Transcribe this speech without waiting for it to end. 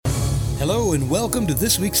Hello and welcome to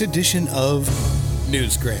this week's edition of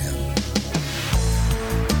Newsgram.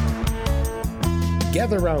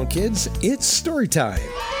 Gather around, kids. It's story time.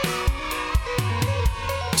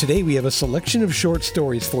 Today we have a selection of short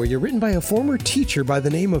stories for you written by a former teacher by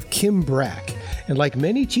the name of Kim Brack. And like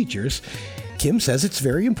many teachers, Kim says it's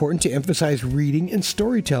very important to emphasize reading and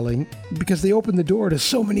storytelling because they open the door to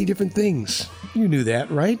so many different things. You knew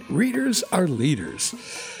that, right? Readers are leaders.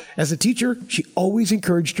 As a teacher, she always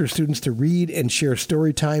encouraged her students to read and share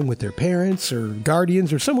story time with their parents or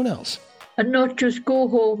guardians or someone else. And not just go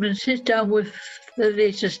home and sit down with the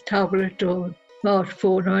latest tablet or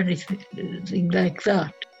smartphone or anything like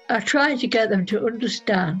that. I try to get them to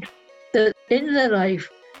understand that in their life,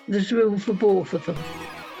 there's room for both of them.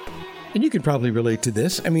 And you can probably relate to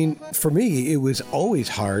this. I mean, for me, it was always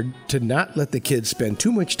hard to not let the kids spend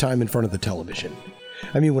too much time in front of the television.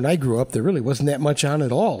 I mean, when I grew up, there really wasn't that much on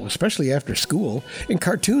at all, especially after school, and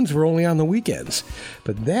cartoons were only on the weekends.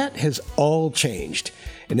 But that has all changed.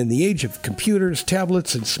 And in the age of computers,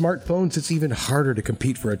 tablets, and smartphones, it's even harder to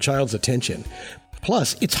compete for a child's attention.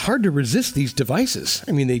 Plus, it's hard to resist these devices.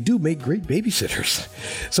 I mean, they do make great babysitters.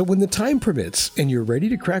 So when the time permits and you're ready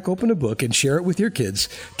to crack open a book and share it with your kids,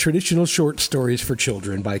 Traditional Short Stories for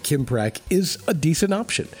Children by Kim Brack is a decent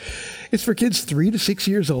option. It's for kids 3 to 6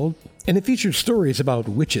 years old, and it features stories about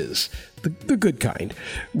witches, the good kind,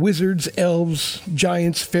 wizards, elves,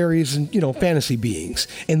 giants, fairies, and, fantasy beings.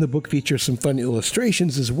 And the book features some fun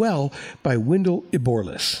illustrations as well by Wendell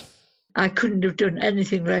Iborlis. I couldn't have done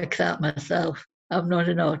anything like that myself. I'm not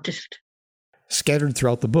an artist. Scattered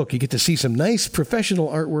throughout the book, you get to see some nice professional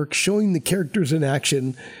artwork showing the characters in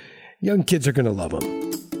action. Young kids are going to love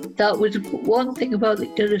them. That was one thing about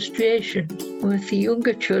the illustration. With the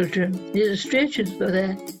younger children, the illustrations were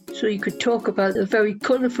there, so you could talk about the very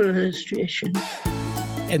colourful illustrations.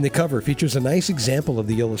 And the cover features a nice example of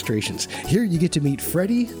the illustrations. Here you get to meet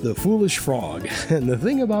Freddy, the foolish frog. And the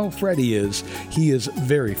thing about Freddy is, he is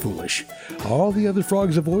very foolish. All the other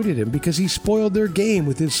frogs avoided him because he spoiled their game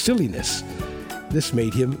with his silliness. This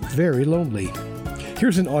made him very lonely.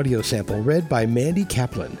 Here's an audio sample read by Mandy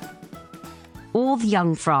Kaplan. All the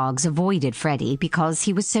young frogs avoided Freddy because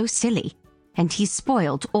he was so silly, and he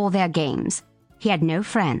spoiled all their games. He had no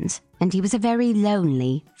friends, and he was a very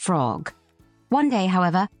lonely frog. One day,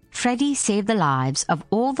 however, Freddy saved the lives of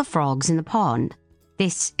all the frogs in the pond.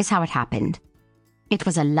 This is how it happened. It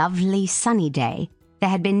was a lovely sunny day. There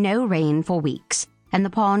had been no rain for weeks, and the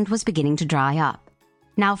pond was beginning to dry up.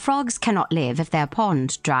 Now, frogs cannot live if their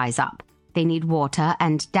pond dries up. They need water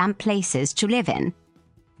and damp places to live in.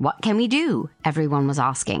 What can we do? Everyone was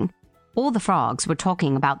asking. All the frogs were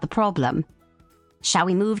talking about the problem. Shall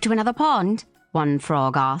we move to another pond? One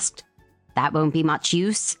frog asked. That won't be much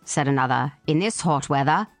use, said another. In this hot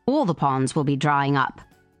weather, all the ponds will be drying up.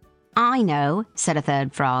 I know, said a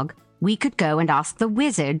third frog. We could go and ask the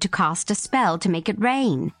wizard to cast a spell to make it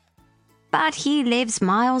rain. But he lives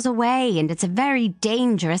miles away and it's a very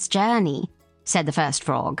dangerous journey, said the first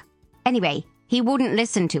frog. Anyway, he wouldn't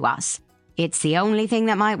listen to us. It's the only thing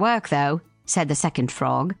that might work, though, said the second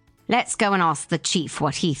frog. Let's go and ask the chief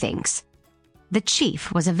what he thinks. The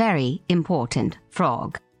chief was a very important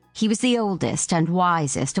frog. He was the oldest and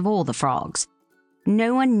wisest of all the frogs.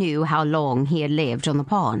 No one knew how long he had lived on the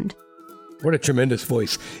pond. What a tremendous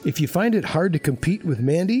voice. If you find it hard to compete with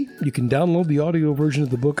Mandy, you can download the audio version of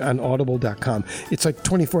the book on audible.com. It's like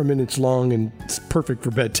 24 minutes long and it's perfect for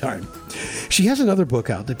bedtime. She has another book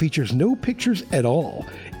out that features no pictures at all.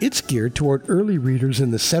 It's geared toward early readers in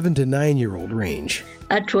the 7 to 9-year-old range.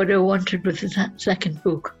 That's what I wanted with the second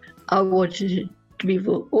book. I wanted it to be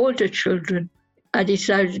for older children. I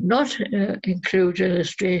decided not to include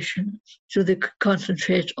illustrations so they could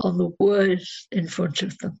concentrate on the words in front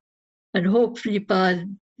of them. And hopefully by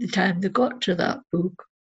the time they got to that book,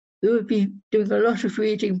 they would be doing a lot of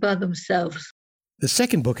reading by themselves. The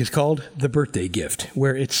second book is called The Birthday Gift,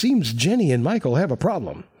 where it seems Jenny and Michael have a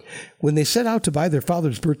problem. When they set out to buy their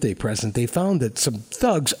father's birthday present, they found that some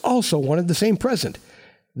thugs also wanted the same present.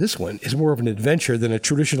 This one is more of an adventure than a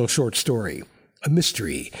traditional short story, a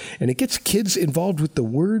mystery, and it gets kids involved with the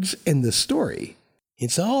words and the story.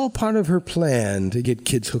 It's all part of her plan to get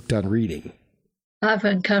kids hooked on reading. I've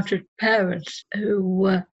encountered parents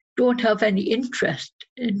who don't have any interest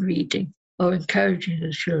in reading or encouraging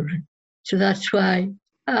the children. So that's why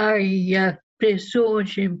I place so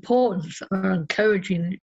much importance on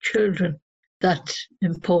encouraging children. That's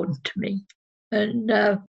important to me. And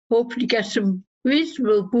hopefully get some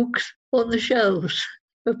reasonable books on the shelves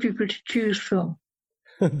for people to choose from.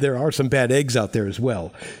 There are some bad eggs out there as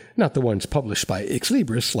well. Not the ones published by Ex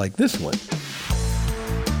Libris like this one.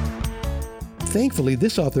 thankfully,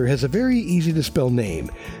 this author has a very easy-to-spell name.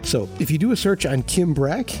 So if you do a search on Kim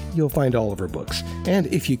Brack, you'll find all of her books. And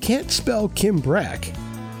if you can't spell Kim Brack,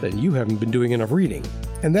 then you haven't been doing enough reading.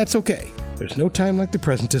 And that's okay. There's no time like the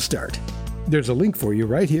present to start. There's a link for you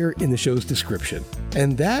right here in the show's description.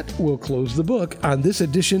 And that will close the book on this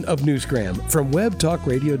edition of Newsgram from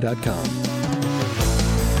webtalkradio.com.